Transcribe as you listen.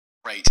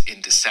rate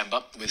in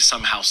December, with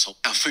some households.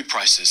 Our food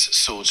prices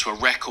soared to a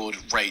record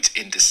rate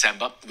in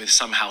December, with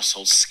some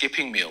households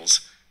skipping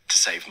meals to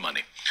save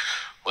money.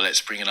 Well,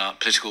 let's bring in our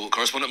political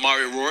correspondent,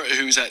 Mari Aurora,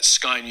 who's at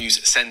Sky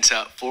News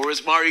Centre for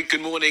us. Mari,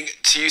 good morning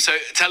to you. So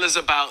tell us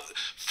about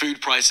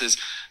food prices.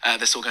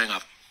 They're still going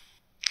up.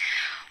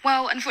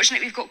 Well,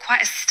 unfortunately, we've got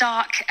quite a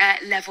stark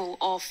level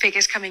of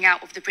figures coming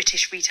out of the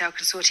British Retail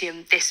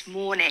Consortium this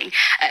morning.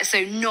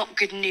 So not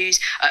good news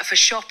for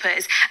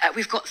shoppers.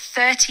 We've got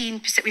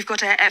 13%. We've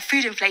got a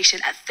food inflation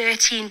at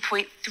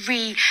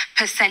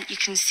 13.3%. You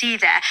can see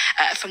there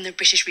from the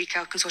British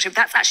Retail Consortium.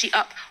 That's actually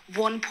up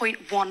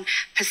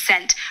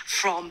 1.1%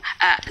 from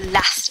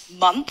last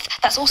month.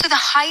 That's also the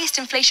highest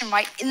inflation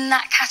rate in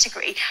that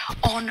category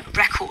on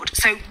record.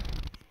 So,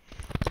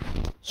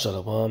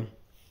 Shalom.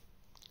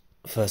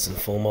 First and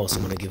foremost,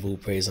 I'm going to give all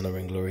praise, honor,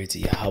 and glory to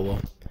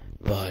Yahweh,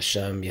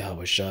 Bahasham,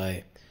 Yahweh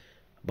Shai,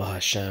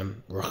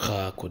 Bahasham,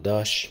 Racha,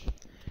 Kodash.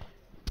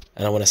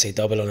 And I want to say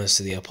double honors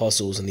to the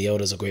apostles and the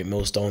elders of Great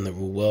Millstone that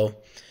rule well,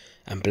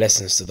 and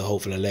blessings to the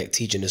hopeful elect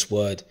teaching this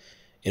word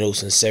in all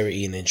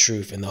sincerity and in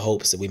truth, in the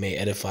hopes that we may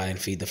edify and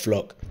feed the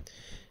flock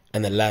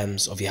and the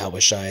lambs of Yahweh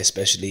Shai,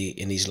 especially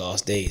in these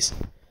last days.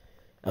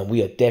 And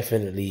we are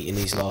definitely in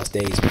these last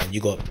days, man.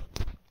 You got,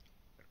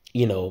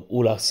 you know,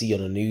 all I see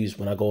on the news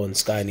when I go on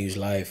Sky News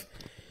Live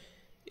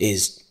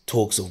is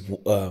talks of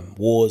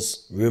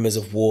wars, rumors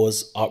of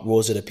wars,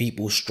 uproars of the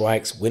people,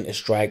 strikes, winter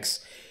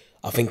strikes.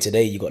 I think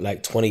today you got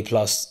like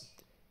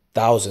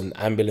 20,000+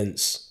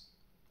 ambulance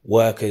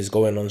workers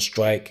going on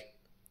strike.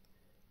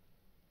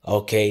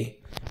 Okay,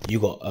 you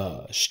got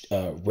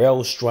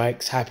rail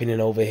strikes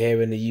happening over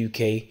here in the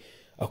UK,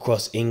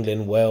 across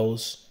England,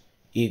 Wales,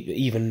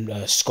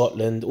 even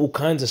Scotland. All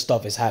kinds of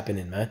stuff is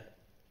happening, man.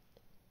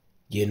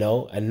 You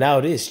know, and now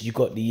this, you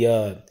got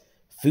the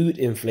food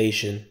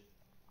inflation,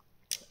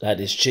 like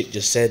this chick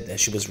just said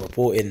that she was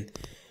reporting,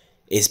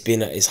 it's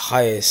been at its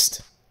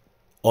highest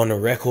on a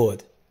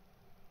record.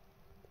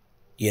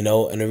 You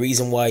know, and the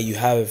reason why you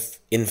have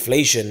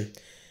inflation,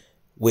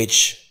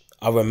 which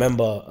I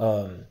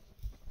remember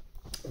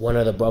one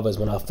of the brothers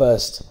when I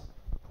first,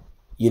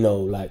 you know,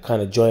 like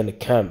kind of joined the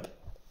camp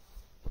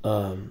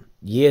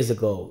years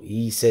ago,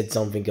 he said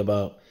something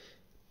about,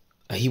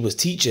 he was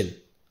teaching.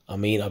 I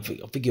mean, I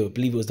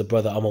believe it was the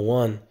brother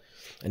Amawan,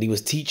 and he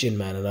was teaching,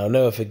 man, and I'll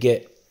never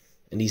forget.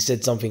 And he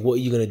said something, what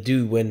are you going to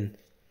do when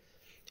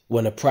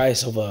the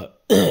price of a,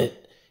 it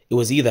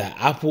was either an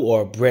apple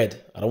or a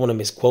bread. I don't want to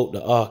misquote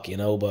the ark, you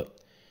know, but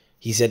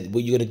he said,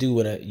 what you going to do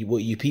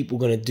what you people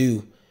going to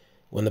do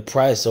when the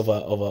price of a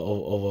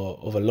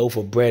loaf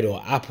of bread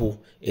or apple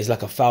is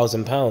like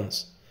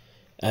 £1,000.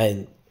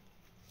 And,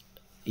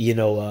 you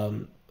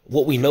know,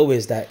 what we know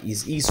is that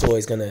Esau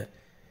is going to,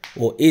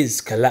 or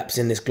is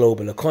collapsing this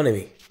global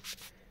economy.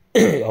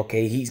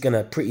 Okay, he's going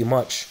to pretty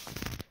much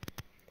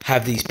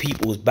have these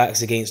people's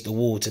backs against the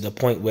wall to the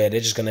point where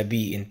they're just going to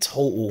be in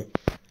total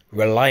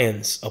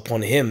reliance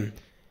upon him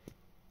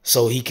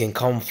so he can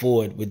come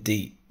forward with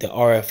the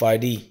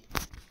RFID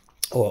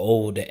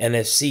or the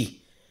NFC,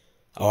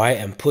 all right,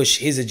 and push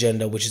his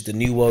agenda, which is the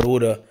New World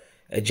Order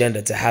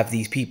agenda, to have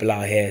these people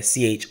out here,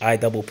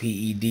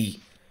 CHIPPED,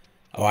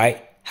 all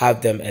right,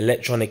 have them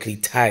electronically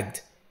tagged,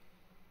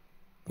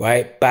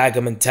 right? Bag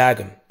them and tag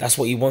them. That's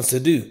what he wants to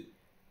do.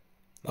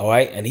 All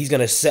right. And he's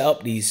going to set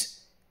up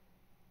these,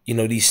 you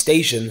know, these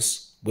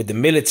stations with the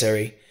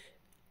military.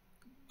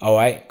 All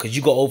right. Because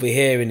you got over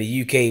here in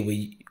the UK,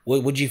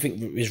 what do you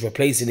think is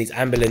replacing these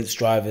ambulance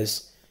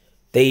drivers?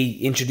 They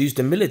introduced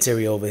the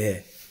military over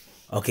here.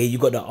 Okay. You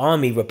got the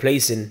army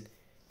replacing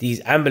these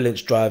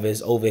ambulance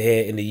drivers over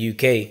here in the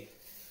UK,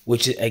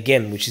 which is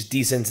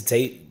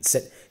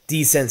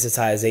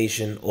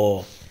desensitization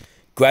or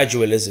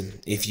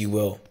gradualism, if you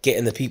will,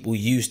 getting the people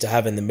used to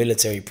having the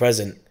military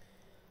present,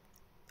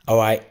 all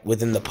right,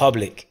 within the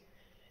public.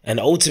 And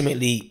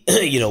ultimately,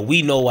 you know,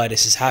 we know why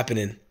this is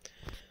happening,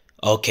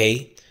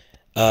 okay?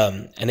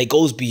 And it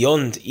goes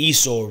beyond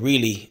Esau,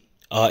 really,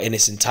 in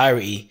its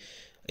entirety.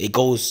 It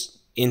goes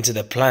into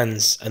the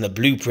plans and the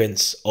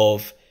blueprints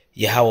of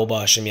Yahweh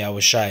Ba'ashem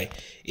Yahweh Shai.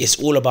 It's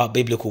all about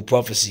biblical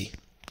prophecy,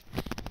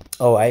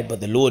 all right?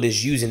 But the Lord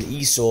is using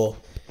Esau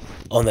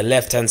on the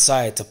left-hand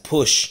side to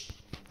push,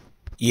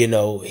 you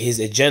know, his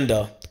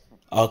agenda,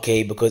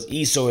 okay, because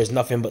Esau is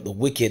nothing but the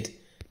wicked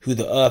who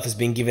the earth has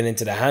been given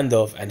into the hand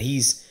of, and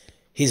his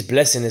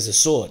blessing is a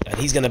sword, and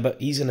he's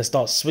gonna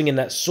start swinging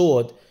that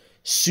sword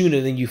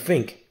sooner than you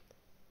think,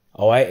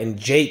 all right. And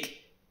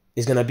Jake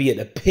is gonna be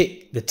at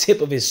the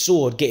tip of his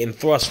sword getting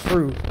thrust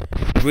through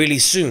really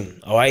soon,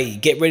 all right.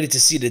 Get ready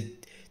to see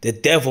the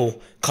devil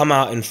come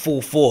out in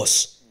full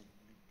force,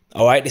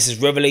 all right. This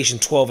is Revelation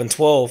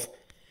 12:12.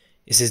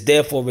 It says,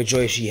 therefore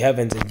rejoice ye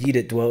heavens, and ye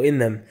that dwell in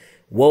them.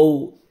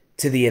 Woe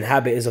to the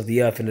inhabitants of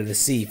the earth and of the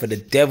sea, for the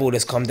devil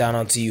has come down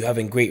unto you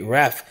having great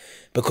wrath,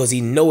 because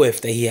he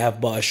knoweth that he have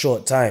but a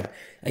short time.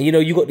 And you know,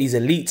 you got these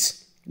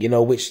elites, you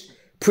know, which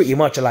pretty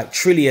much are like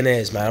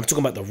trillionaires, man. I'm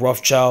talking about the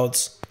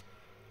Rothschilds,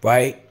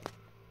 right?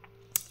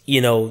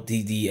 You know,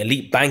 the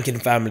elite banking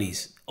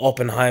families,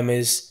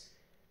 Oppenheimers,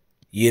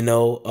 you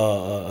know,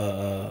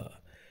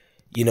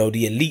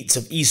 the elites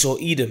of Esau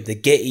Edom, the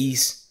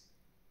Gettys,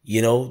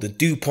 you know, the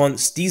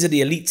DuPonts. These are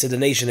the elites of the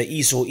nation of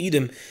Esau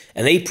Edom,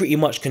 and they pretty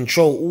much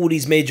control all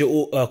these major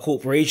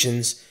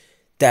corporations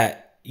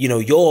that, you know,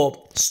 you're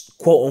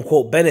quote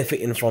unquote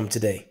benefiting from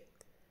today.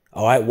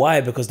 All right,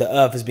 why? Because the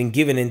earth has been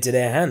given into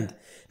their hand.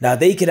 Now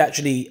they could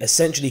actually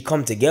essentially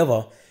come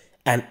together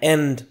and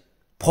end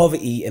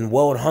poverty and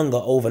world hunger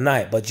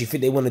overnight. But do you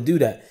think they want to do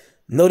that?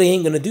 No, they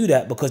ain't going to do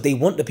that, because they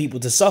want the people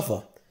to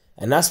suffer.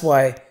 And that's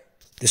why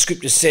the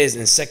scripture says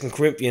in 2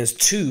 Corinthians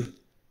 2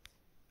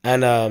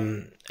 and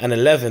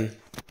 11,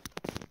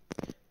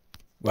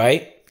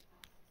 right?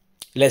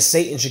 Lest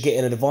Satan should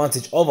get an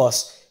advantage of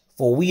us,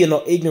 for we are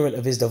not ignorant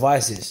of his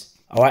devices.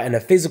 All right, and the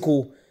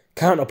physical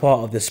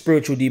counterpart of the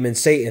spiritual demon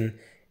Satan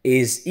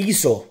is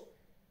Esau.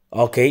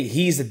 Okay,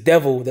 he's the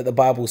devil that the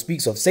Bible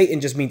speaks of.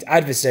 Satan just means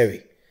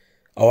adversary.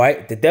 All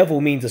right, the devil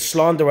means a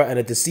slanderer and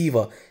a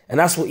deceiver, and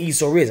that's what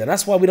Esau is. And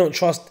that's why we don't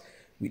trust.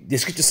 The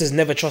scripture says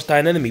never trust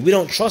thine enemy. We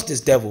don't trust this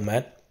devil,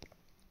 man.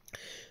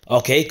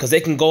 Okay, because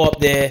they can go up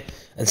there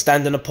and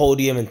stand on a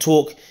podium and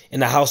talk in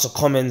the House of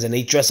Commons, and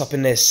they dress up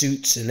in their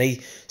suits and they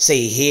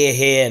say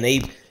here, and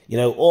they, you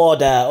know,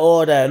 order, and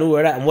all of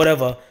that and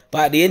whatever.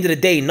 But at the end of the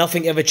day,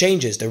 nothing ever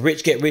changes. The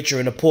rich get richer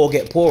and the poor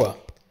get poorer.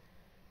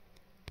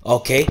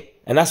 Okay,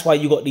 and that's why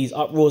you got these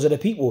uproars of the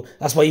people.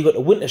 That's why you got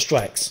the winter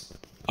strikes.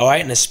 All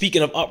right, and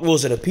speaking of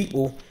uproars of the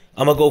people,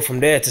 I'm going to go from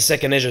there to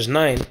 2 Ezra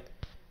 9,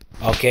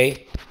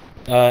 okay,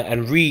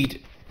 and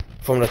read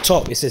from the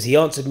top. It says, he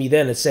answered me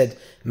then and said,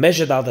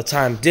 measure thou the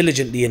time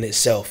diligently in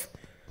itself,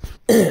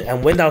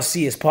 and when thou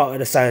seest part of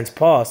the signs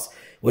past,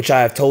 which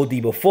I have told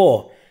thee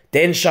before,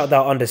 then shalt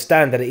thou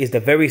understand that it is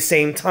the very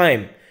same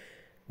time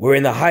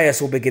wherein the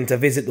highest will begin to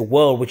visit the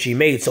world which he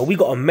made. So we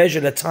got to measure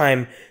the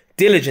time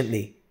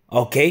diligently,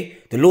 okay?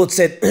 The Lord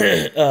said,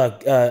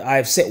 I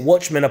have set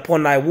watchmen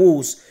upon thy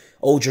walls,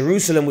 O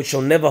Jerusalem, which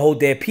shall never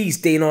hold their peace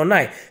day nor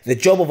night. The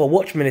job of a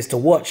watchman is to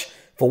watch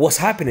for what's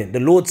happening.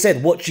 The Lord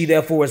said, watch ye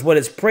therefore as well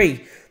as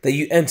pray, that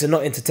you enter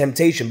not into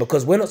temptation,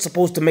 because we're not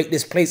supposed to make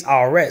this place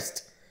our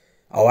rest.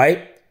 All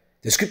right?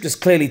 The scriptures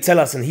clearly tell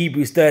us in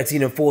Hebrews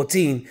 13 and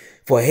 14,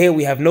 for here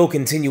we have no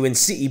continuing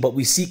city, but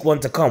we seek one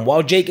to come.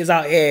 While Jake is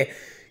out here,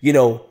 you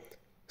know,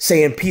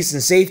 saying peace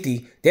and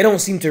safety, they don't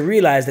seem to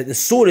realize that the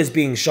sword is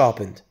being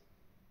sharpened.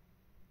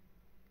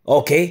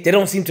 Okay, they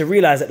don't seem to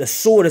realize that the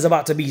sword is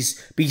about to be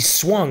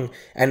swung,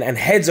 and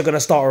heads are going to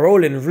start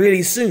rolling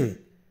really soon.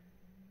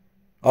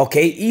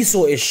 Okay,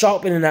 Esau is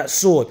sharpening that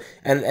sword,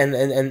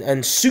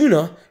 and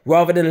sooner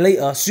rather than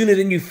later, sooner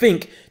than you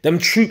think, them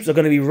troops are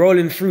going to be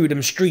rolling through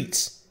them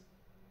streets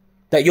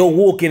that you're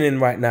walking in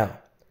right now.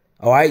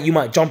 All right, you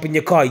might jump in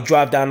your car, you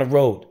drive down the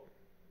road,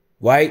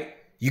 right?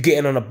 You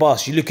getting on a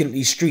bus, you're looking at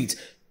these streets.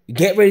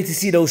 Get ready to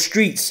see those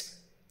streets,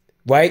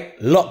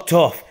 right, locked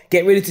off.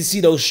 Get ready to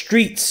see those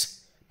streets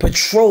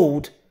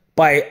patrolled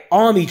by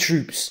army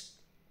troops.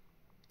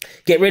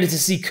 Get ready to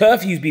see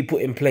curfews be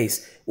put in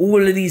place.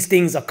 All of these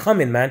things are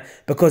coming, man,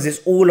 because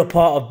it's all a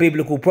part of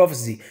biblical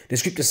prophecy. The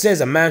scripture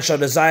says a man shall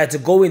desire to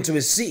go into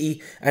his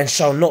city and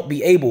shall not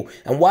be able.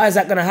 And why is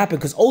that going to happen?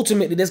 Because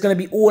ultimately there's going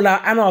to be all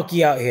out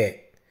anarchy out here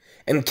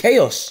and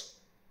chaos.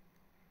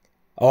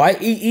 All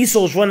right,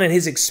 Esau's running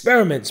his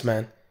experiments,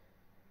 man.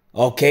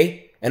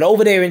 Okay, and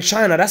over there in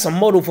China, that's a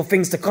model for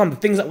things to come. The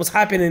things that was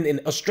happening in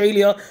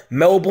Australia,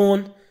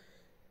 Melbourne,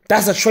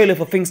 that's a trailer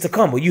for things to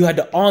come, where you had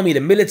the army,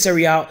 the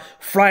military out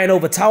flying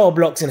over tower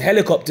blocks in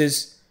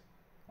helicopters.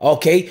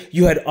 Okay,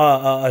 you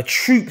had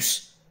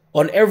troops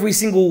on every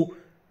single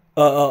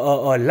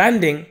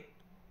landing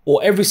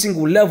or every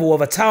single level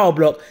of a tower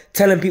block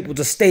telling people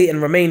to stay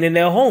and remain in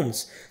their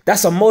homes.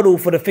 That's a model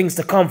for the things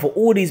to come for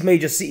all these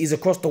major cities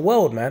across the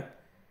world, man.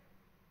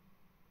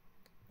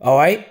 All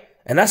right,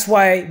 and that's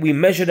why we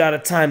measured out a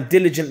time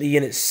diligently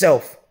in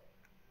itself.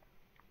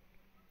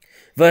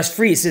 Verse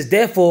 3, it says,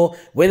 therefore,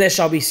 when there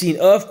shall be seen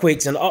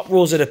earthquakes and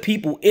uproars of the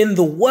people in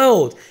the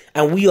world,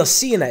 and we are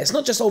seeing that. It's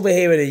not just over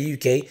here in the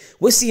UK.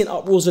 We're seeing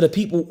uproars of the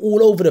people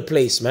all over the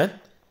place, man.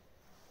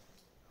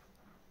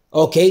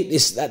 Okay,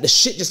 the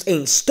shit just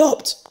ain't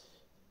stopped.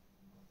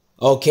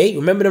 Okay,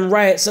 remember them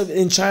riots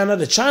in China?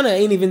 The China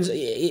ain't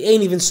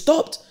even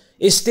stopped.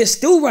 They're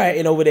still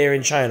rioting over there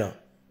in China.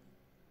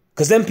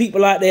 Because them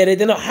people out there,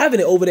 they're not having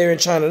it over there in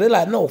China. They're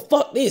like, no,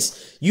 fuck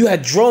this. You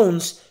had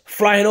drones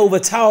flying over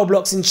tower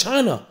blocks in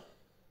China,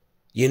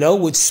 you know,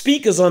 with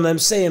speakers on them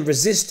saying,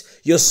 resist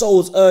your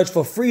soul's urge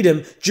for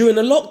freedom during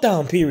the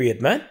lockdown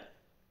period, man.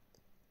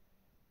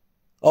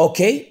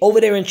 Okay,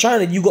 over there in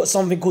China, you got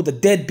something called the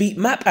Deadbeat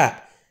Map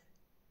app,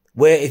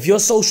 where if your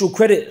social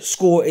credit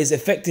score is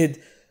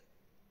affected,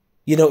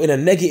 you know, in a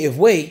negative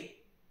way,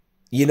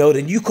 you know,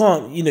 then you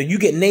can't, you know, you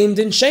get named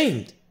and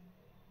shamed.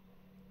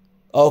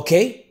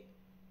 Okay.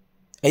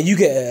 And you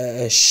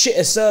get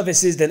shitter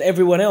services than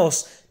everyone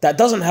else that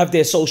doesn't have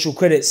their social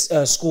credit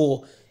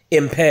score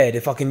impaired,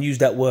 if I can use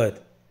that word,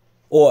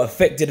 or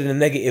affected in a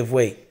negative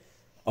way.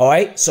 All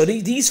right. So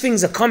these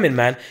things are coming,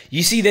 man.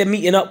 You see, they're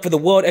meeting up for the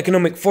World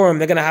Economic Forum.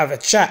 They're going to have a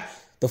chat,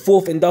 the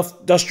fourth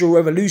industrial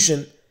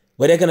revolution,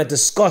 where they're going to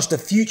discuss the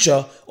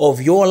future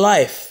of your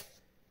life.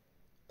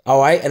 All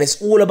right. And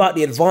it's all about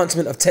the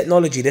advancement of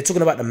technology. They're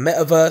talking about the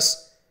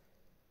metaverse.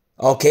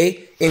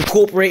 Okay.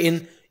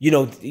 Incorporating,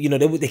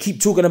 they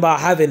keep talking about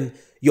having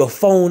your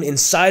phone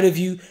inside of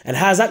you. And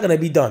how's that going to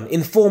be done?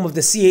 In form of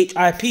the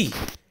CHIP.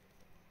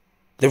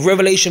 The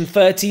Revelation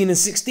 13 and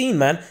 16,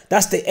 man.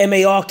 That's the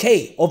MARK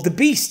of the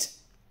beast.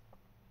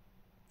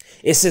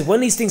 It says, when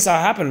these things are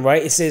happen,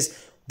 right? It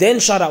says, then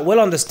shall thou well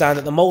understand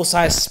that the Most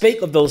High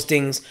spake of those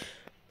things,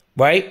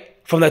 right?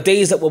 From the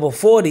days that were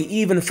before thee,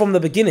 even from the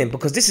beginning.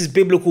 Because this is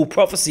biblical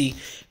prophecy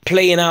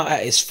playing out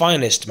at its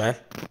finest, man.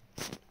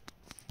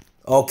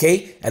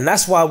 Okay? And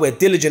that's why we're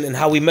diligent in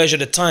how we measure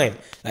the time.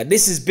 Like,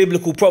 this is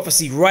biblical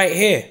prophecy right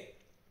here.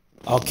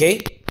 Okay?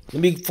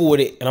 Let me forward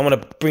it, and I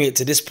want to bring it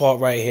to this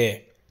part right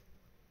here.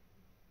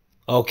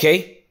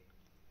 Okay?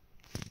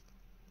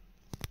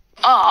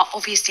 Are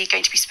obviously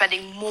going to be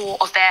spending more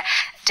of their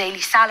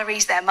daily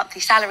salaries, their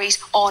monthly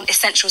salaries on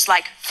essentials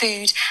like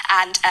food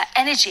and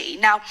energy.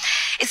 Now,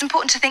 it's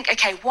important to think,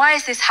 okay, why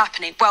is this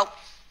happening? Well,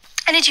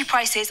 energy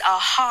prices are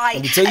high.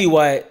 Let me tell you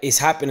why it's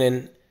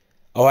happening,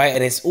 all right?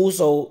 And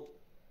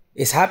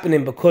it's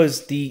happening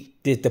because the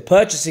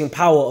purchasing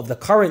power of the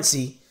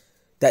currency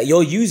that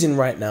you're using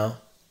right now,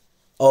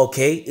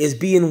 okay, is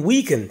being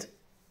weakened,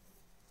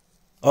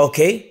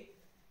 okay?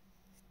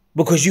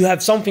 Because you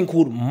have something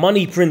called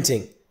money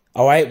printing.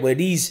 All right, where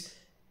these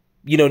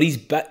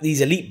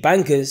elite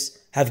bankers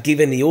have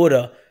given the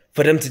order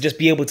for them to just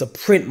be able to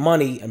print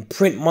money and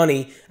print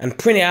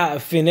it out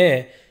of thin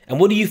air. And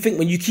what do you think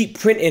when you keep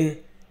printing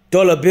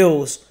dollar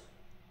bills?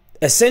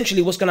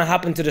 Essentially, what's going to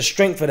happen to the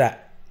strength of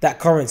that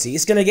currency?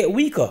 It's going to get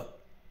weaker.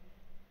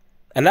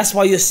 And that's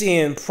why you're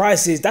seeing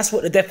prices. That's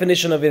what the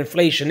definition of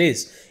inflation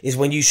is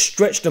when you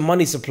stretch the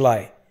money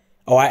supply.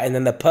 All right, and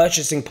then the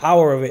purchasing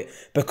power of it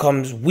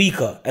becomes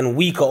weaker and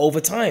weaker over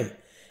time.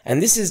 And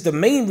this is the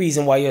main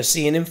reason why you're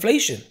seeing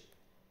inflation.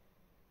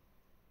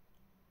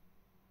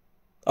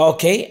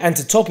 Okay, and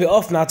to top it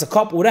off now, to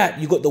couple that,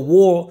 you got the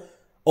war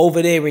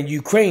over there in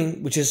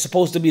Ukraine, which is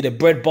supposed to be the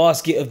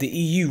breadbasket of the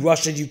EU,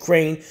 Russia,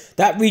 Ukraine.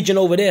 That region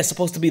over there is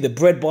supposed to be the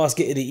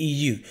breadbasket of the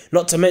EU.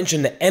 Not to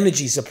mention the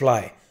energy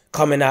supply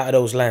coming out of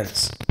those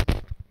lands.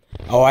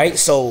 All right,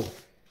 so,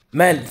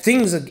 man,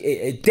 things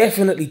are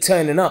definitely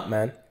turning up,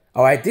 man.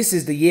 All right, this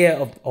is the year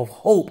of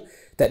hope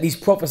that these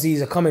prophecies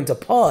are coming to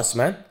pass,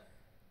 man.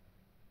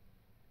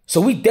 So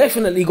we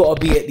definitely got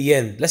to be at the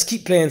end. Let's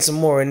keep playing some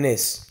more in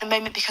this. At the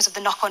moment, because of the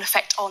knock-on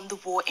effect on the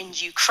war in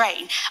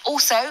Ukraine.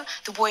 Also,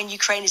 the war in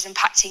Ukraine is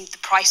impacting the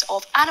price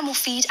of animal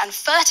feed and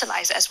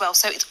fertilizer as well.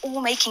 So it's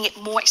all making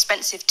it more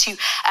expensive to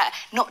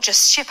not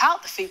just ship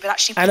out the food, but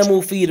actually...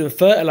 Animal feed and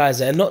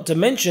fertilizer. And not to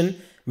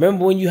mention,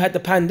 remember when you had the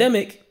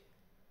pandemic,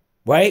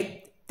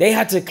 right? They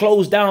had to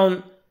close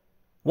down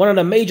one of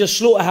the major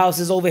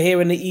slaughterhouses over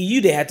here in the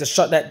EU. They had to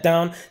shut that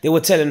down. They were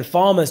telling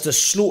farmers to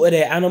slaughter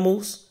their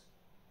animals.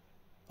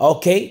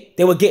 Okay,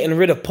 they were getting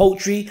rid of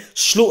poultry,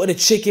 slaughter the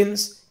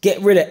chickens, get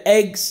rid of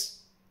eggs.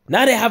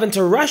 Now they're having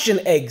to ration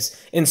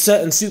eggs in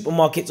certain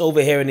supermarkets over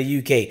here in the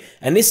UK.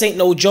 And this ain't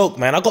no joke,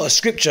 man. I got a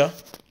scripture.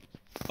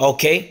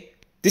 Okay,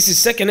 this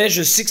is 2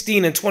 Ezra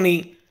 16 and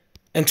 20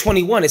 and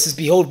 21. It says,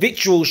 behold,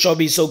 victuals shall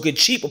be so good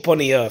cheap upon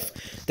the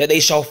earth, that they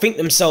shall think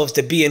themselves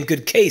to be in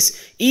good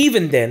case.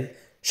 Even then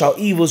shall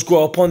evils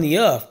grow upon the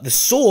earth, the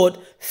sword,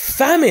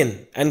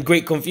 famine, and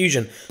great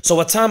confusion. So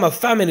a time of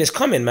famine is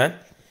coming, man.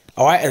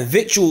 All right, and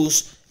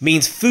victuals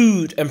means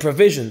food and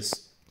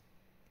provisions.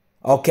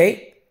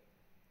 Okay,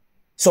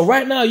 so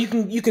right now you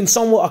can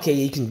somewhat, okay,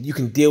 you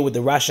can deal with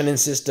the rationing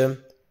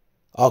system.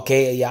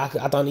 Okay, yeah,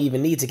 I don't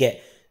even need to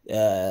get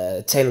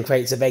 10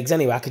 crates of eggs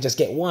anyway. I could just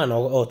get one,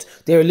 or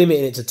they're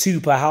limiting it to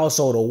 2 per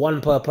household or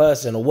 1 per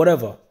person or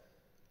whatever.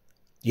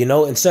 You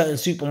know, in certain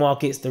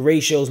supermarkets the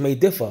ratios may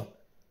differ.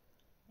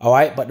 All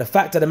right, but the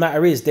fact of the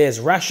matter is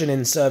there's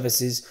rationing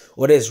services,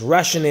 or there's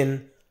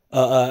rationing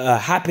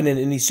happening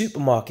in these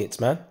supermarkets,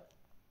 man.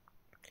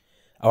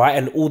 All right,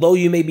 and although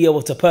you may be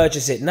able to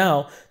purchase it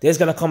now, there's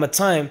going to come a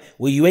time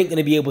where you ain't going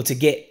to be able to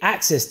get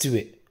access to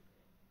it.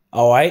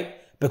 All right,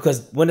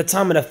 because when the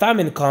time of the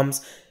famine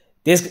comes,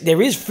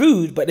 there is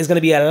food, but there's going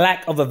to be a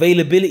lack of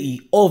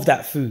availability of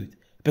that food,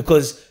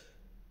 because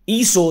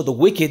Esau, the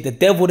wicked, the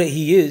devil that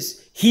he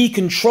is, he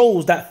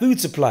controls that food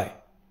supply.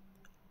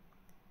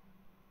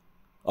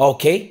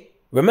 Okay,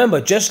 remember,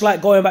 just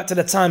like going back to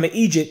the time of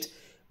Egypt,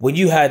 when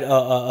you had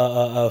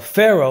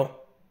Pharaoh,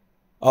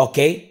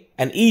 okay,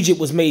 and Egypt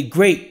was made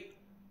great,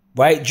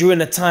 right, during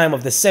the time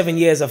of the 7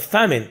 years of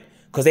famine,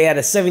 because they had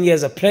the 7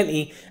 years of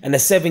plenty and the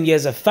 7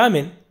 years of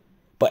famine,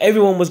 but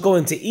everyone was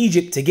going to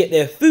Egypt to get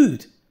their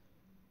food.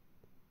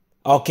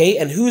 Okay,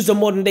 and who's the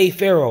modern day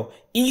Pharaoh?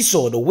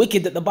 Esau, the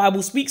wicked that the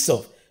Bible speaks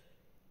of.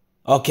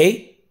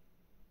 Okay,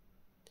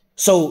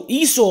 so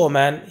Esau,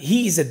 man,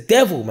 he's a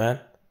devil, man.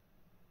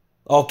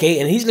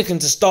 Okay, and he's looking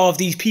to starve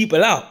these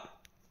people out.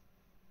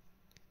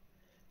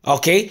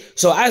 Okay,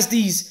 so as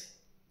these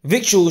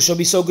victuals shall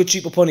be so good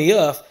cheap upon the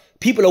earth,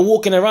 people are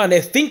walking around,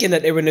 they're thinking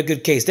that they're in a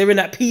good case. They're in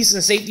that peace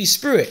and safety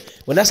spirit,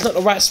 when that's not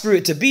the right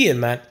spirit to be in,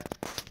 man.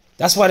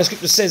 That's why the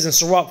scripture says in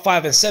Sirach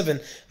 5 and 7,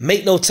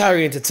 make no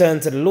tarrying to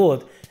turn to the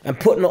Lord, and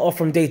put not off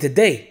from day to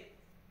day.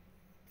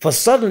 For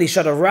suddenly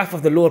shall the wrath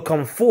of the Lord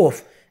come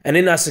forth, and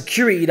in thy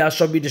security thou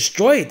shalt be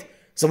destroyed.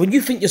 So when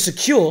you think you're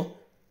secure,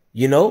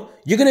 you know,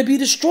 you're going to be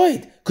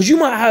destroyed. Because you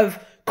might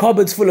have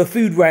cupboards full of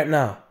food right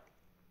now.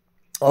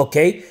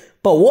 Okay?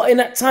 But what in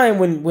that time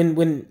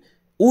when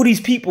all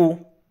these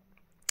people,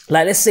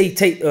 like let's say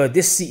take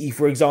this city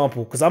for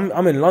example, because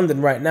I'm in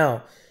London right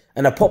now,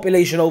 and the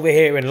population over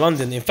here in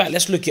London, in fact,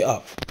 let's look it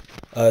up.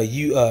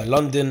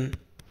 London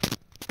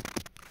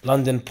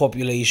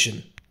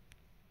population.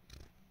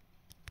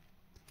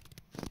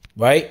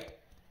 Right?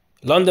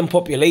 London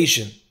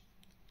population.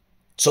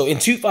 So in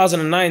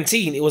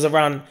 2019, it was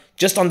around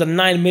just under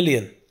 9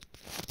 million.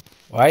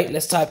 Right?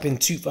 Let's type in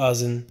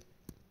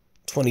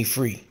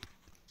 2023.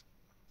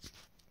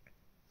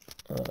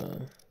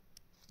 Let's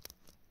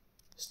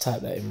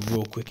type that in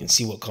real quick and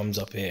see what comes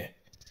up here.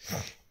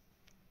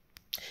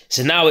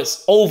 So now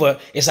it's over.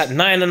 It's like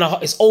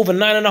 9.5. It's over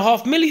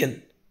 9.5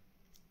 million.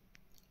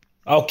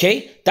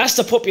 Okay, that's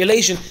the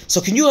population.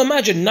 So can you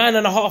imagine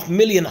 9.5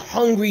 million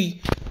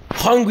hungry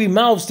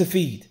mouths to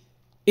feed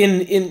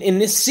in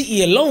this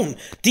city alone?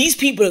 These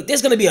people,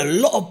 there's gonna be a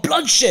lot of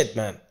bloodshed,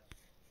 man.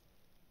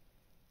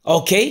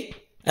 Okay,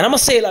 and I'm gonna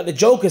say it like the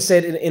Joker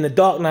said in The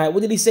Dark Knight.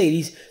 What did he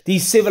say?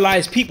 These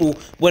civilized people,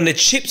 when the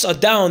chips are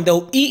down,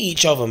 they'll eat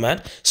each other,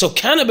 man. So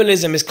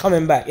cannibalism is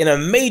coming back in a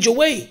major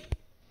way.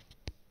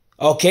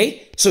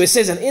 Okay, so it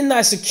says, and in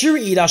thy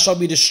security thou shalt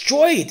be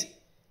destroyed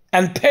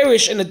and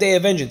perish in the day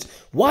of vengeance.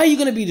 Why are you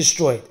going to be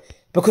destroyed?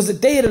 Because the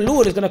day of the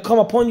Lord is going to come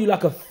upon you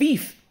like a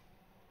thief.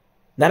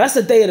 Now that's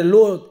the day of the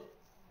Lord,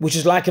 which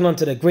is likened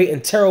unto the great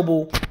and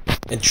terrible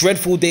and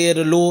dreadful day of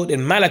the Lord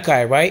in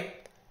Malachi, right?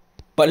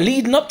 But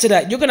leading up to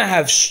that, you're going to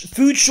have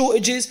food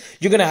shortages,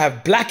 you're going to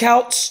have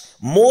blackouts,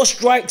 more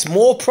strikes,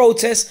 more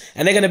protests,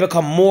 and they're going to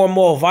become more and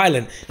more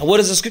violent. And what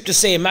does the scripture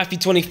say in Matthew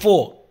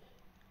 24?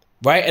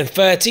 Right? And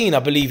 13, I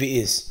believe it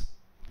is.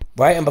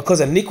 Right? And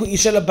because iniquity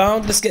shall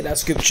abound, let's get that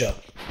scripture.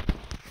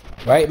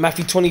 Right?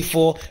 Matthew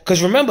 24.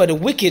 Because remember, the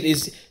wicked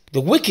is the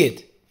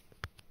wicked.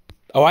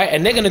 All right?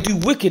 And they're going to do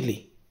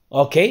wickedly.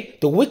 Okay?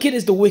 The wicked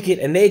is the wicked,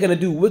 and they're going to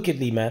do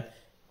wickedly, man.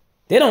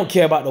 They don't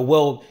care about the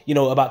world, you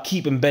know, about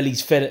keeping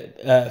bellies fed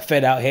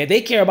out here.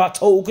 They care about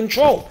total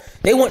control.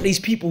 They want these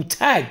people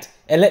tagged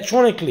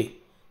electronically.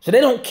 So they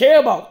don't care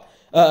about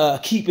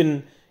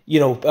keeping, you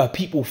know,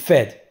 people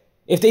fed.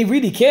 If they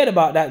really cared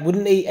about that,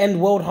 wouldn't they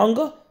end world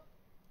hunger?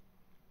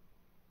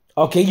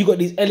 Okay, you got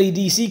these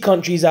LADC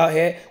countries out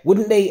here.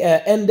 Wouldn't they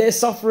end their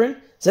suffering?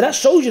 So that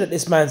shows you that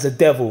this man's a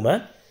devil,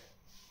 man.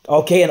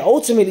 Okay, and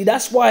ultimately,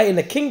 that's why in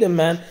the kingdom,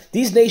 man,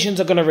 these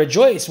nations are going to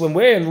rejoice when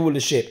we're in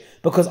rulership.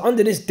 Because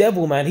under this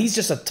devil, man, he's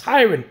just a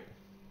tyrant.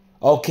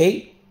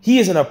 Okay, he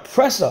is an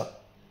oppressor.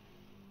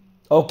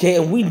 Okay,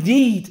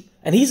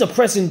 and he's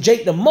oppressing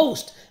Jake the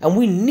most. And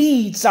we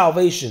need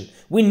salvation.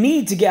 We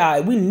need to get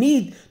out. We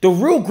need the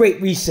real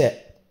great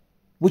reset,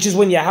 which is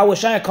when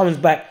Yahushua comes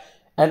back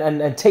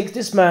and takes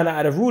this man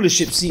out of the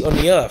rulership seat on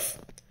the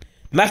earth.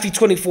 Matthew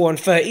 24 and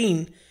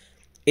 13,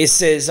 it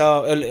says,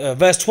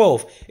 verse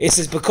 12, it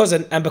says,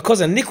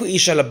 because iniquity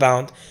shall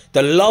abound,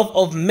 the love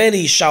of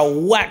many shall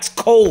wax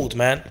cold,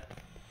 man.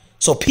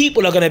 So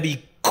people are going to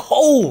be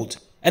cold,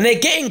 and they're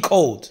getting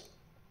cold.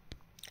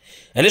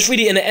 And let's read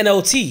it in the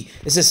NLT.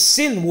 It says,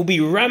 sin will be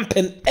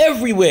rampant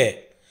everywhere,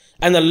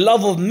 and the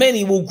love of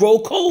many will grow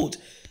cold.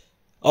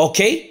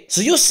 Okay,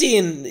 so you're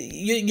seeing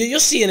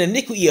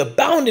iniquity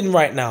abounding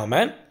right now,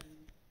 man.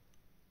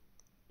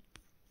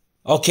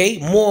 Okay,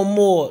 more and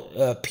more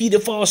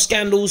pedophile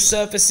scandals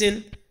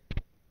surfacing,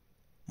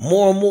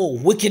 more and more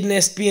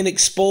wickedness being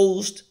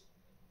exposed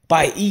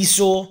by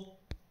Esau.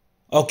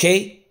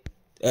 Okay,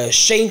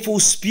 shameful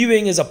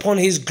spewing is upon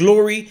his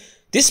glory.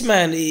 This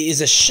man is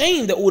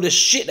ashamed of all the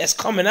shit that's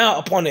coming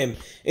out upon him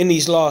in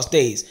these last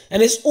days,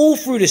 and it's all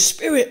through the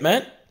spirit,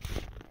 man.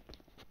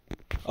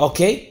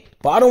 Okay,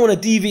 but I don't want to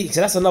deviate, because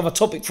that's another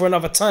topic for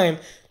another time.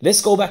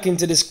 Let's go back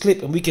into this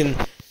clip and we can,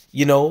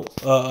 you know,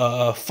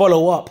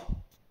 follow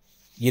up,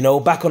 you know,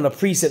 back on the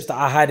precepts that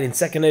I had in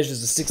 2nd Ezra,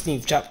 the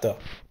 16th chapter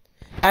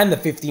and the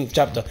 15th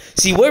chapter.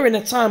 See, we're in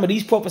a time of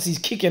these prophecies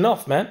kicking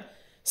off, man.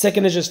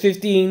 2nd Ezra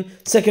 15,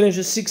 2nd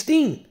Ezra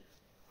 16.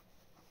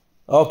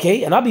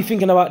 Okay, and I'll be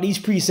thinking about these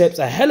precepts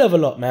a hell of a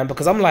lot, man,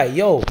 because I'm like,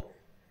 yo,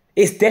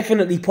 it's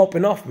definitely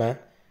popping off, man.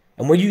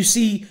 And when you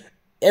see,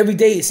 every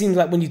day it seems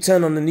like when you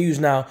turn on the news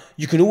now,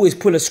 you can always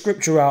pull a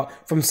scripture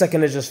out from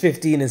 2nd Ezra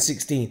 15 and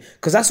 16.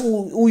 Because that's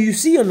all you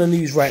see on the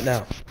news right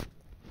now.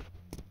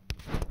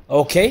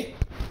 Okay?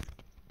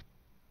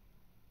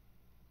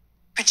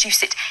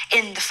 Produce it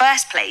in the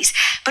first place.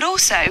 But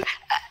also,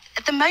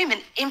 at the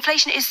moment,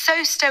 inflation is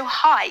so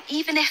high,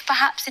 even if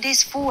perhaps it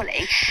is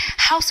falling,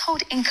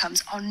 household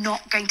incomes are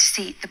not going to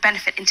see the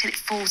benefit until it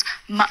falls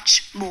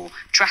much more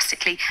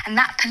drastically. And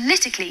that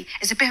politically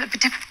is a bit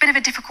of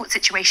a difficult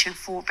situation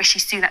for Rishi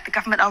Sunak. The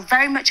government are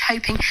very much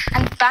hoping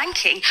and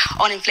banking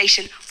on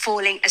inflation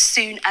falling as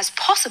soon as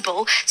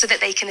possible so that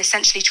they can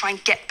essentially try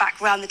and get back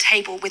round the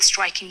table with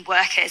striking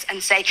workers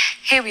and say,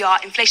 here we are,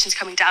 inflation's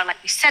coming down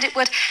like we said it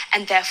would,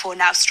 and therefore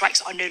now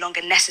strikes are no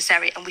longer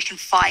necessary and we can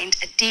find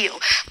a deal.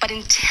 But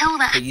until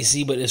that... But you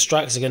see, but the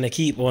strikes are going to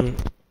keep on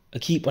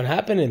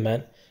happening,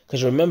 man.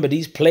 Because remember,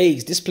 these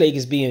plagues, this place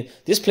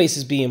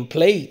is being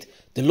plagued.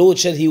 The Lord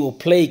said he will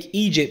plague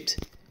Egypt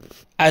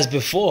as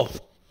before.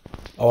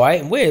 All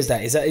right, and where is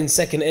that? Is that in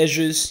 2nd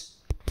Esdras?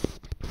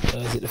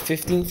 Is it the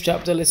 15th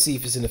chapter? Let's see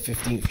if it's in the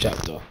 15th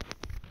chapter.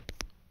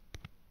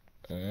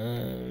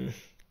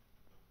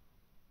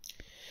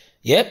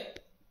 Yep.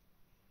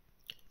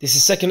 This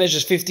is 2nd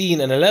Esdras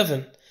 15 and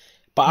 11.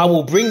 But I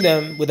will bring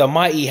them with a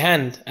mighty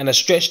hand and a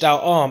stretched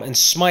out arm and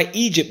smite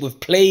Egypt with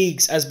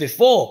plagues as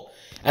before.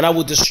 And I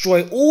will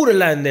destroy all the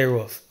land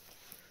thereof.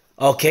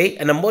 Okay,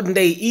 and the modern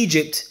day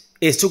Egypt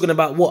is talking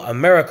about what?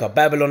 America,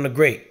 Babylon the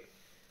Great.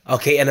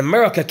 Okay, and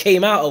America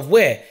came out of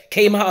where?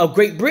 Came out of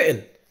Great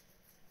Britain.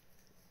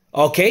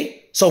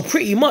 Okay, so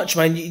pretty much,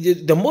 man,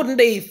 the modern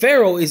day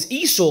Pharaoh is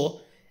Esau,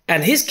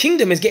 and his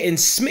kingdom is getting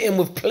smitten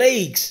with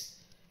plagues,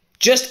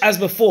 just as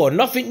before.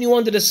 Nothing new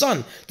under the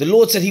sun. The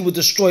Lord said he would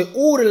destroy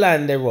all the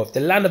land thereof.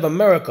 The land of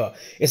America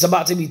is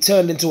about to be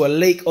turned into a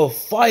lake of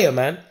fire,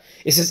 man.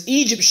 It says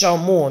Egypt shall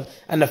mourn,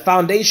 and the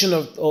foundation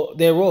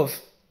thereof,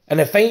 and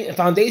the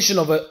foundation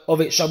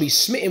of it shall be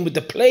smitten with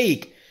the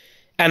plague,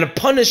 and the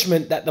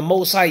punishment that the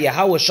Most High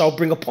Yahweh shall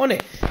bring upon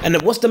it. And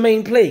what's the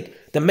main plague?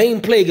 The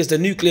main plague is the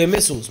nuclear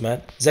missiles,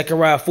 man.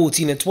 Zechariah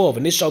 14 and 12.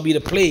 And this shall be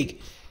the plague,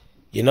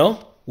 you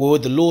know, where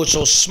the Lord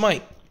shall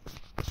smite.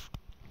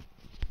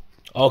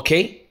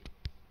 Okay.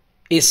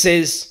 It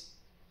says,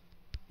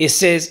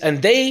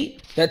 and they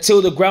that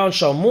till the ground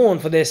shall mourn,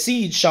 for their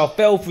seed shall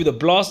fall through the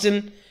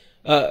blasting,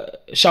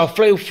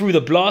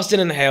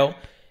 and hail,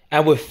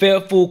 and with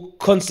fearful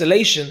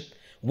constellation.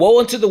 Woe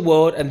unto the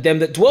world and them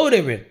that dwell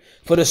therein.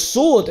 For the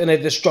sword and their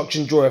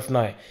destruction draweth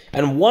nigh,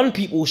 and one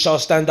people shall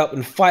stand up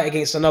and fight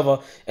against another,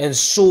 and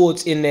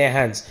swords in their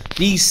hands.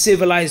 These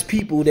civilized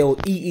people, they will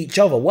eat each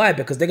other. Why?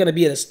 Because they're going to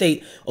be in a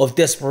state of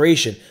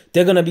desperation.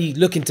 They're going to be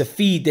looking to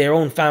feed their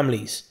own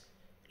families,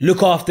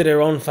 look after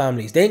their own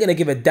families. They ain't going to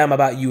give a damn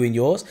about you and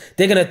yours.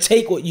 They're going to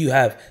take what you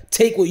have,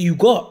 take what you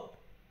got,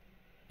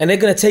 and they're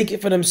going to take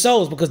it for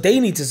themselves because they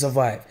need to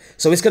survive.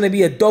 So it's going to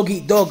be a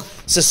dog-eat-dog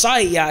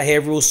society out here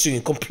real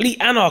soon.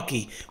 Complete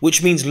anarchy,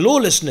 which means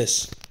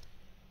lawlessness.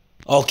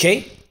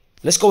 Okay,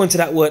 let's go into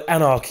that word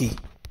anarchy.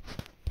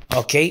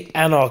 Okay,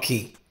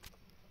 anarchy.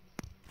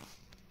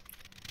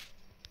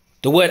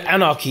 The word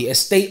anarchy, a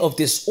state of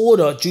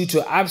disorder due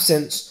to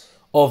absence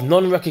of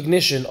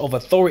non-recognition of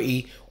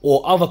authority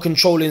or other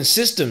controlling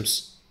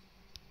systems.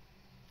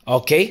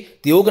 Okay,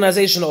 the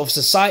organization of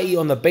society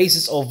on the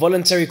basis of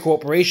voluntary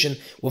cooperation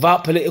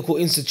without political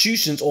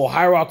institutions or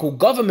hierarchical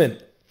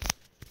government.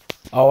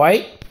 All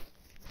right,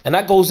 and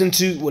that goes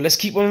into, well, let's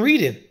keep on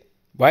reading.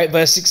 Right,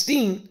 verse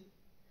 16.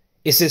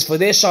 It says, for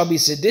there shall be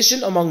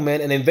sedition among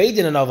men, and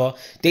invading another,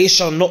 they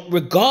shall not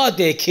regard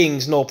their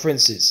kings nor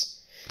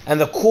princes, and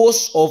the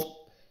course of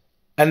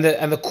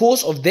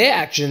their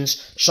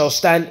actions shall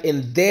stand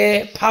in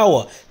their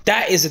power.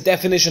 That is the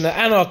definition of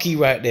anarchy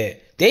right there.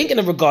 They ain't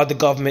gonna regard the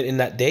government in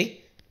that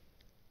day.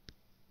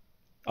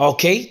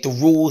 Okay, the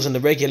rules and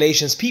the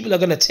regulations, people are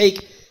gonna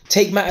take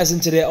matters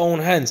into their own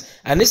hands,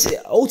 and this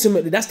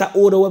ultimately, that's that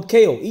order of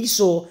chaos.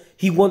 Esau,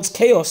 he wants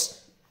chaos.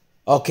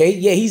 Okay,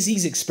 yeah,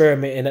 he's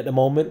experimenting at the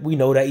moment. We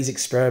know that he's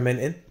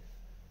experimenting.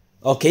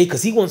 Okay,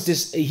 because he wants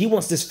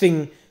this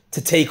thing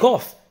to take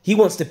off. He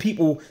wants the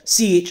people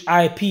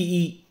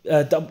CHIPE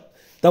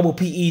double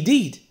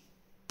PED'd.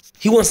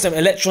 He wants them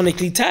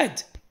electronically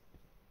tagged.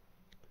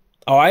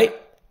 All right,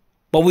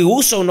 but we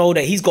also know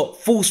that he's got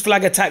false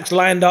flag attacks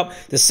lined up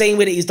the same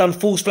way that he's done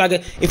false flag.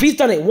 If he's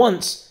done it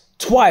once,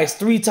 twice,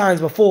 3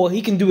 times before,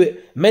 he can do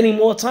it many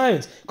more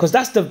times, because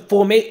that's the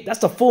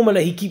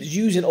formula he keeps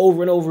using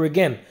over and over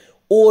again.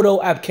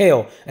 Ordo ab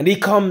chaos, and he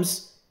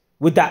comes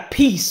with that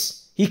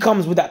peace. He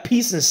comes with that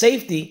peace and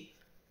safety,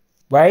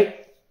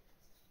 right?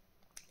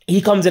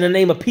 He comes in the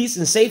name of peace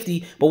and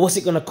safety, but what's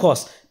it going to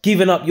cost?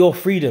 Giving up your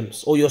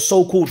freedoms or your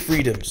so-called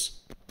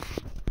freedoms.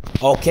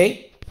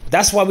 Okay,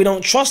 that's why we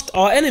don't trust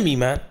our enemy,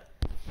 man.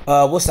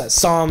 What's that?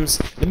 Psalms.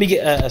 Let me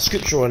get a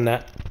scripture on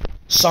that.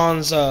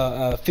 Psalms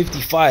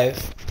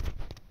 55.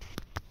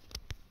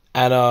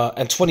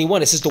 And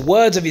 21, it says the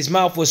words of his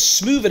mouth was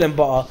smoother than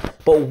butter,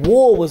 but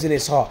war was in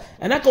his heart.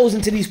 And that goes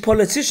into these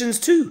politicians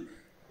too.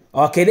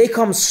 Okay, they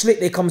come slick,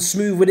 they come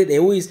smooth with it. They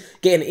always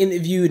getting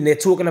interviewed and they're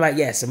talking about,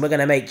 yes, and we're going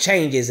to make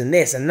changes and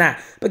this and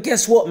that. But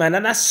guess what, man?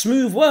 And that's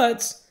smooth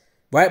words,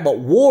 right? But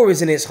war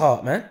is in his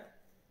heart, man.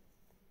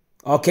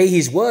 Okay,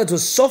 his words were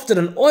softer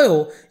than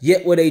oil,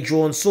 yet were they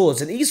drawn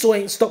swords. And Esau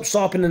ain't stopped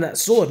sharpening that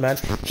sword, man.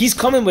 He's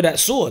coming with that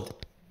sword.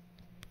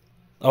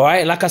 All right,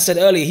 and like I said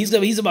earlier,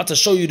 he's about to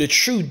show you the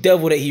true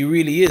devil that he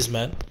really is,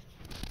 man.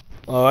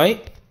 All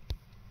right.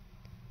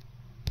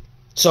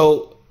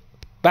 So,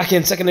 back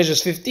in 2nd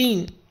Esdras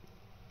 15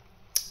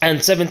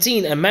 and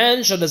 17, a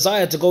man shall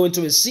desire to go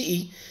into his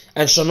city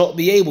and shall not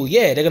be able.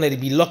 Yeah, they're going to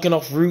be locking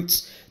off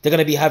routes. They're going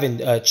to be having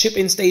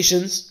chip-in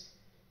stations.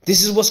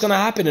 This is what's going to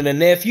happen in the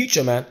near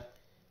future, man.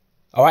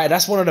 All right,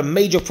 that's one of the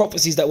major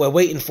prophecies that we're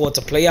waiting for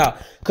to play out.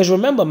 Because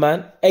remember,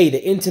 man, hey,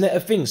 the Internet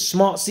of Things,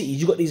 smart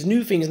cities, you got these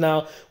new things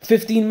now,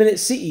 15-minute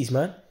cities,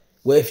 man.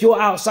 Where if you're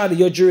outside of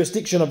your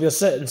jurisdiction of your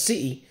certain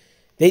city,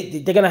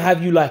 they're going to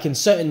have you like in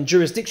certain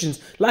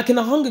jurisdictions, like in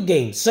the Hunger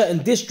Games,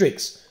 certain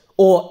districts,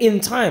 or in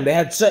time, they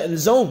had certain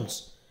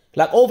zones.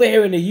 Like over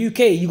here in the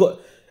UK, you got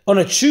on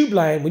a tube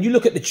line, when you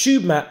look at the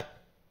tube map,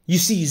 you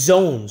see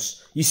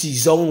zones. You see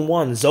zone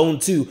 1, zone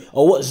 2,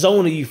 or what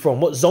zone are you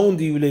from? What zone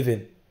do you live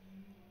in?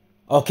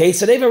 Okay,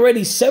 so they've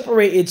already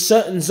separated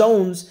certain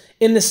zones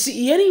in the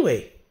city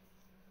anyway.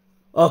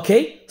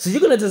 Okay, so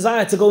you're going to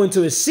desire to go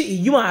into a city.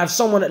 You might have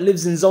someone that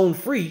lives in zone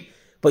 3,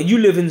 but you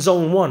live in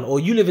zone 1, or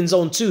you live in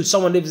zone 2.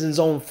 Someone lives in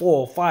zone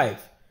 4 or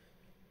 5.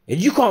 And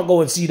you can't go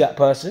and see that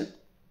person.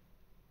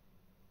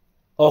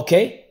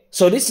 Okay,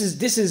 so this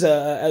is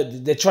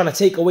they're trying to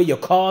take away your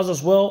cars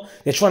as well.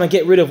 They're trying to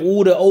get rid of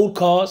all the old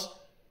cars.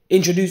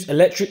 Introduce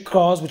electric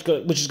cars,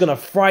 which is going to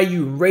fry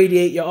you and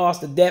radiate your ass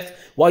to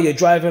death while you're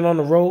driving on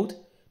the road.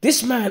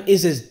 This man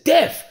is as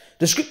deaf.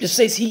 The scripture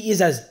says he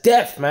is as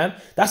deaf, man.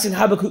 That's in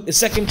Habakkuk, the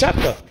 2nd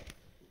chapter.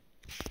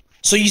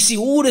 So you see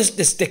all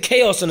the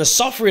chaos and the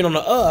suffering on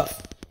the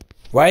earth,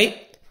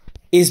 right,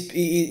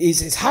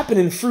 is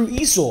happening through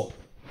Esau.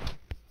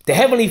 The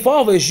Heavenly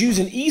Father is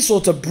using Esau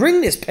to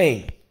bring this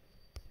pain.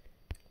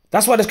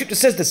 That's why the scripture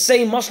says the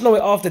same must know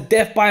it after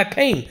death by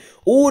pain.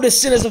 All the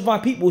sinners of my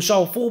people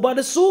shall fall by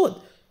the sword.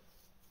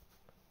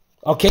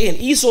 Okay, and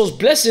Esau's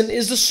blessing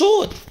is the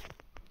sword.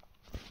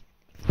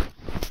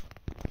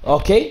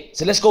 Okay,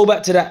 so let's go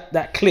back to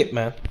that clip,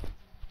 man.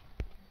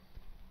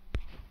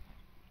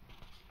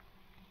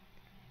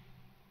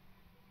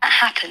 That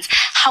happens,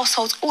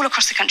 households all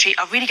across the country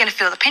are really going to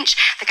feel the pinch.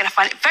 They're going to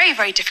find it very,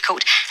 very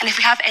difficult. And if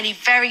we have any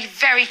very,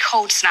 very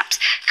cold snaps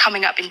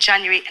coming up in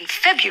January and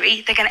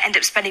February, they're going to end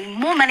up spending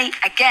more money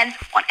again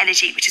on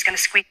energy, which is going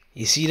to squeeze.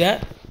 You see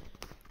that?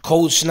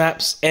 Cold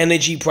snaps,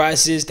 energy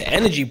prices. The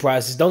energy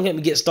prices, don't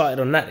get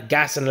started on that. The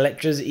gas and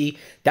electricity,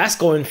 that's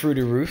going through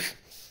the roof.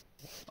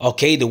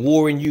 Okay, the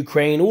war in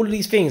Ukraine, all of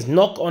these things,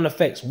 knock-on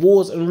effects,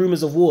 wars and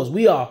rumors of wars.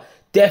 We are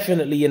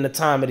definitely in the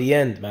time of the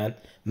end, man.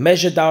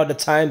 Measure down the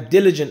time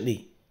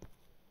diligently.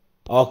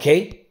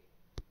 Okay?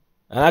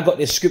 And I got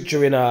this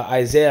scripture in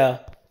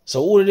Isaiah. So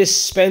all of this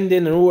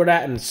spending and all of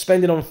that, and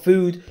spending on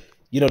food,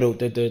 you know,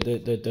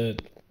 the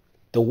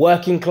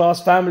working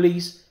class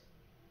families.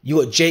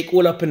 You got Jake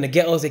all up in the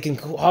ghettos. They can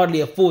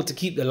hardly afford to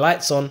keep the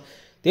lights on.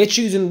 They're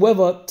choosing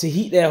whether to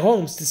heat their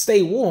homes to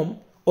stay warm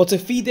or to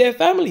feed their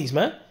families,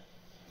 man.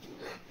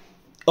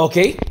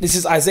 Okay, this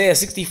is Isaiah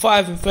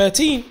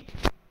 65:13.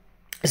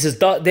 It says,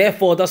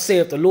 therefore, thus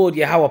saith the Lord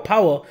Yahweh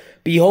power,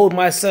 behold,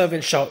 my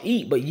servant shall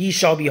eat, but ye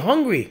shall be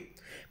hungry.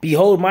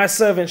 Behold, my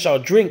servant shall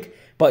drink,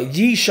 but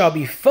ye shall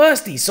be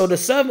thirsty. So the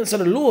servants of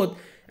the Lord,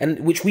 and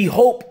which we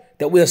hope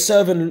that we're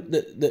serving,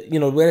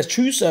 we're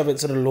true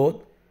servants of the Lord.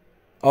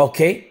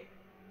 Okay,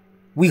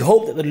 we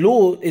hope that the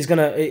Lord is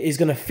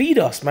gonna feed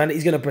us, man.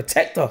 He's gonna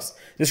protect us.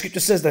 The scripture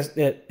says that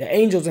the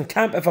angels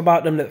encampeth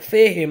about them that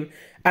fear him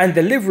and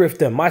delivereth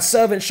them. My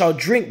servant shall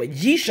drink, but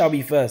ye shall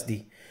be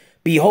thirsty.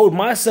 Behold,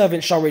 my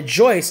servant shall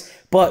rejoice,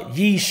 but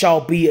ye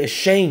shall be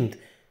ashamed.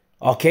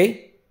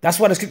 Okay, that's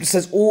why the scripture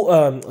says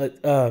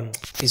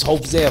is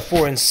Hosea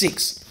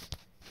 4:6.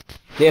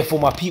 Therefore,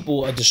 my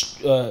people are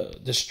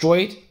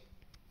destroyed.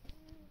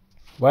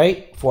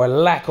 Right, for a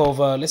lack of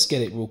let's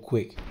get it real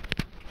quick.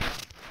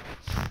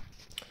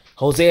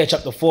 Hosea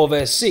chapter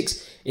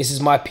 4:6. It says,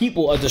 my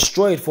people are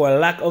destroyed for a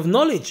lack of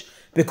knowledge.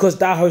 Because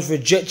thou hast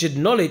rejected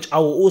knowledge, I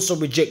will also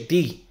reject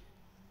thee.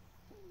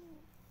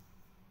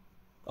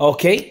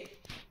 Okay.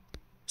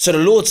 So the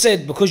Lord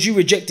said, because you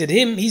rejected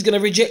him, he's going to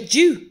reject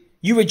you.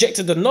 You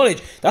rejected the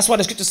knowledge. That's why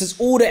the scripture says,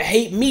 all that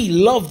hate me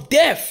love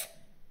death.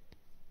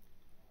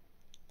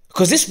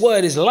 Because this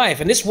word is life.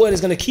 And this word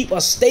is going to keep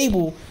us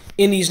stable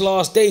in these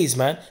last days,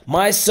 man.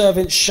 My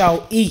servant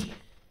shall eat.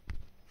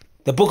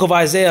 The book of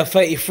Isaiah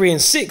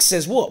 33:6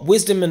 says what?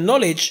 Wisdom and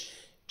knowledge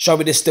shall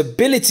be the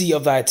stability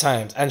of thy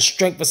times, and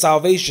strength for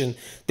salvation.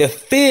 The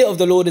fear of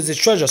the Lord is his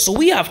treasure. So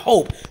we have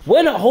hope.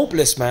 We're not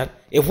hopeless, man.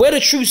 If we're the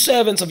true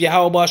servants of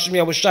Yahweh Ba'ashem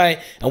Yahweh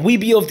Shai, and we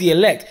be of the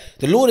elect,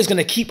 the Lord is going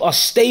to keep us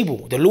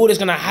stable. The Lord is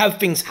going to have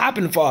things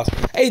happen for us.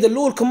 Hey, the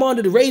Lord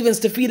commanded the ravens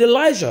to feed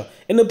Elijah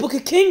in the book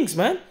of Kings,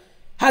 man.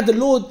 Had the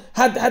Lord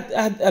had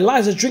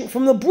Elijah drink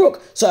from the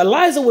brook. So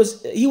Elijah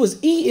was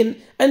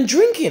eating and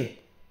drinking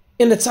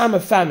in the time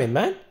of famine,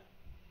 man.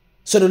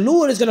 So the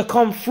Lord is going to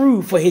come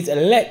through for his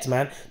elect,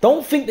 man.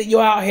 Don't think that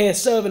you're out here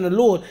serving the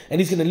Lord and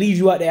he's going to leave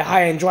you out there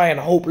high and dry and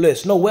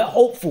hopeless. No, we're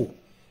hopeful.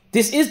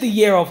 This is the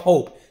year of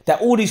hope,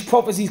 that all these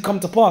prophecies come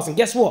to pass. And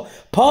guess what?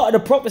 Part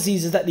of the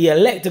prophecies is that the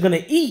elect are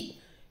going to eat.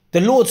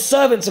 The Lord's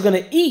servants are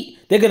going to eat.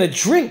 They're going to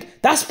drink.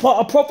 That's part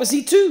of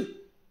prophecy too.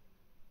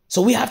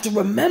 So we have to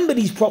remember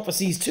these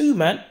prophecies too,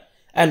 man.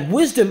 And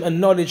wisdom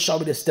and knowledge shall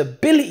be the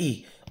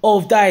stability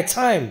of thy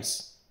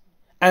times,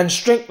 and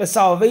strength for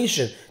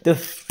salvation. The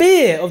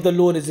fear of the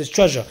Lord is his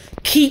treasure.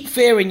 Keep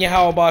fearing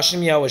Yahweh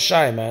Ba'ashem Yahweh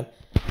Shai, man.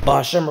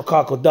 Bahashem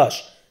Rakah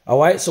Kodash.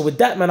 Alright, so with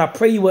that, man, I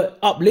pray you were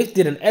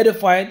uplifted and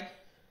edified.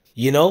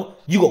 You know,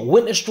 you got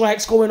winter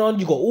strikes going on.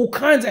 You got all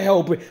kinds of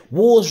hell,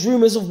 wars,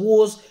 rumors of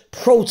wars,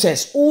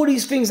 protests, all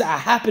these things that are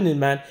happening,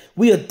 man.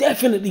 We are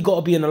definitely got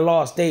to be in the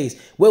last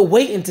days. We're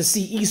waiting to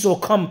see Esau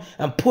come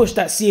and push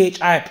that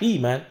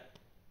CHIP, man.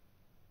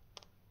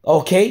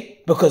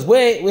 Okay, because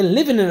we're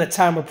living in a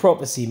time of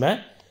prophecy,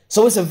 man.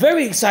 So it's a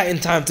very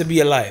exciting time to be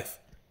alive.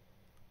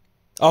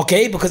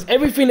 Okay, because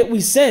everything that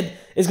we said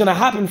is going to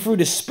happen through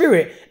the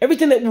Spirit.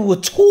 Everything that we were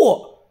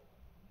taught,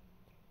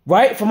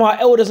 right, from our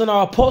elders and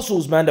our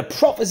apostles, man, the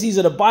prophecies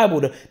of the Bible,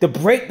 the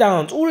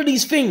breakdowns, all of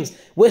these things,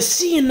 we're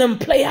seeing them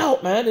play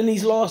out, man, in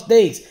these last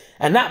days.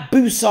 And that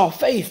boosts our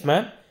faith,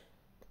 man.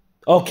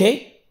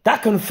 Okay,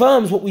 that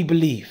confirms what we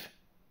believe.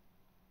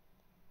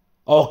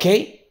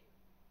 Okay,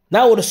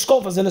 now all the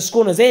scoffers and the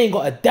scorners, they ain't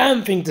got a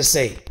damn thing to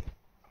say.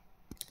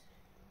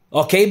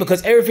 Okay,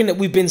 because everything that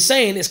we've been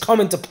saying is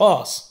coming to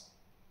pass.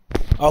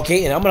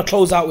 Okay, and I'm going to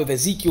close out with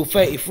Ezekiel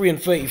 33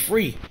 and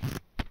 33.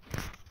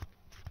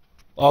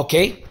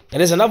 Okay, and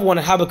there's another one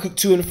in Habakkuk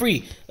 2 and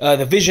 3.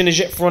 The vision is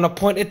yet for an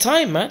appointed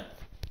time, man.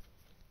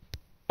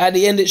 At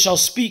the end it shall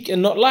speak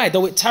and not lie.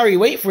 Though it tarry,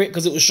 wait for it,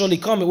 because it will surely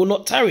come, it will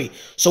not tarry.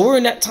 So we're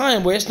in that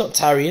time where it's not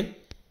tarrying.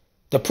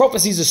 The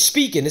prophecies are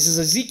speaking. This is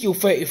Ezekiel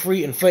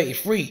 33 and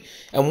 33.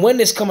 And when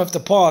this cometh to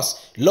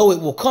pass, lo, it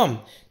will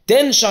come.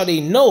 Then shall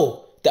they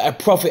know that a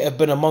prophet have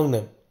been among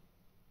them.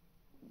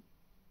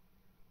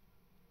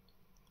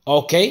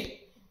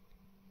 Okay,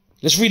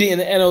 let's read it in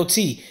the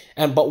NLT.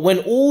 But when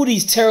all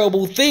these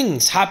terrible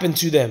things happen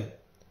to them,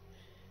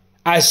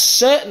 as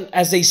certain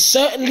as they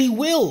certainly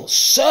will,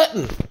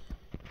 certain.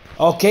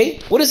 Okay,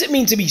 what does it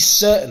mean to be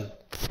certain?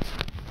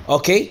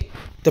 Okay,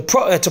 to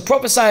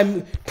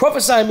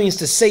prophesy means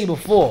to say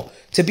before.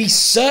 To be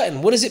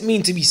certain, what does it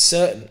mean to be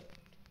certain?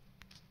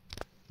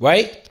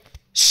 Right,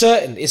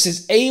 certain. It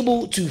says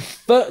able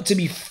to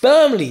be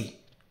firmly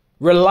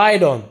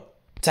relied on,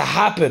 to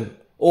happen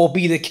or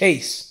be the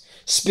case.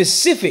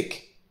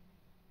 Specific,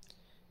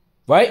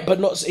 right, but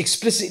not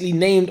explicitly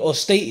named or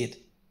stated.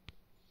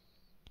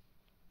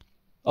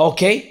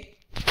 Okay,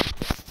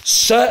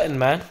 certain,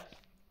 man.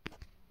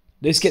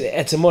 Let's get the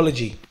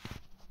etymology.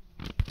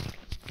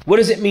 What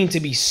does it mean to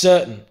be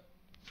certain?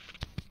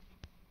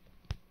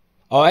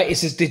 All right, it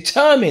says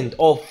determined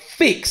or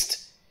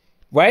fixed,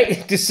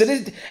 right? This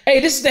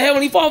is the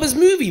Heavenly Father's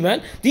movie,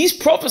 man. These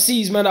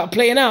prophecies, man, that are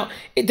playing out,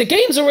 the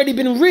game's already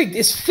been rigged.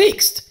 It's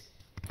fixed.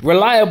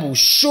 Reliable,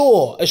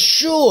 sure,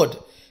 assured,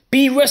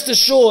 be rest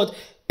assured,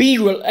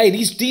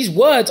 these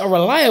words are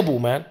reliable,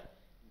 man.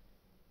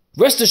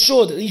 Rest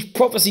assured that these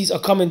prophecies are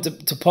coming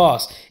to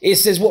pass. It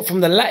says what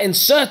from the Latin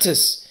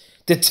certus,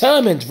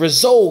 determined,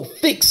 resolved,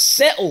 fixed,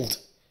 settled.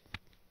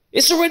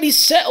 It's already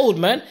settled,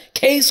 man.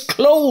 Case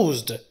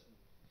closed.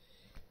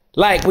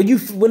 Like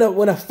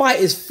when a fight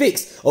is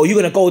fixed, you're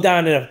gonna go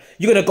down in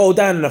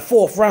the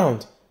fourth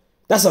round.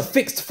 That's a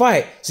fixed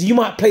fight. So you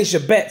might place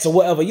your bets or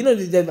whatever. You know,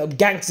 the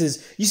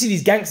gangsters, you see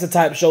these gangster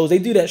type shows, they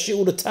do that shit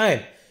all the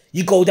time.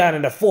 You go down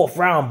in the fourth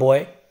round,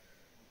 boy.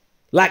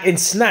 Like in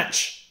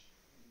Snatch,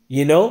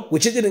 you know,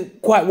 which it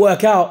didn't quite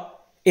work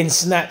out in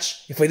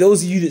Snatch. For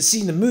those of you that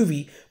seen the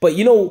movie, but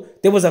you know,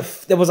 there was a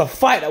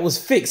fight that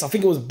was fixed. I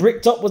think it was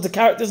Bricked Up was the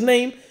character's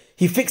name.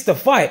 He fixed the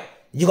fight.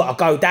 You gotta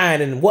go down,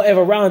 and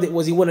whatever round it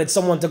was, he wanted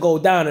someone to go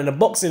down in a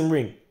boxing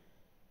ring.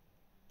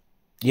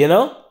 You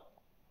know?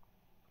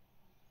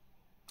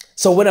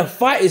 So when a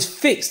fight is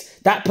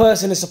fixed, that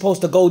person is supposed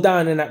to go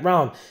down in that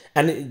round.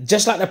 And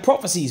just like the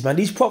prophecies, man,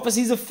 these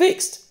prophecies are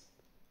fixed.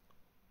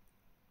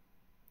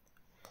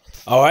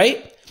 All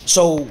right?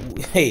 So,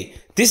 hey,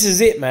 this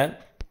is it, man.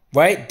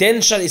 Right?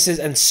 Then shall, it says,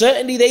 and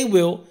certainly they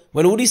will,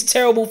 when all these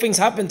terrible things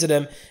happen to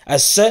them,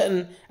 as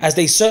certain as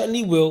they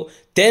certainly will,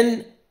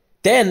 then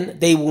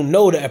they will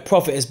know that a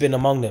prophet has been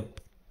among them.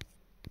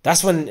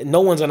 That's when no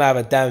one's going to have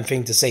a damn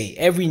thing to say.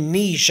 Every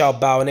knee shall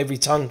bow and every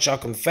tongue shall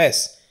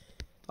confess.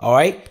 All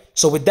right?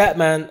 So with that,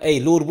 man,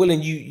 hey, Lord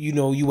willing,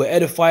 you were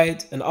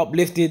edified and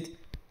uplifted.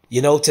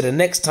 You know, to the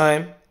next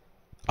time,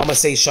 I'm going to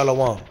say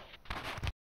shalom.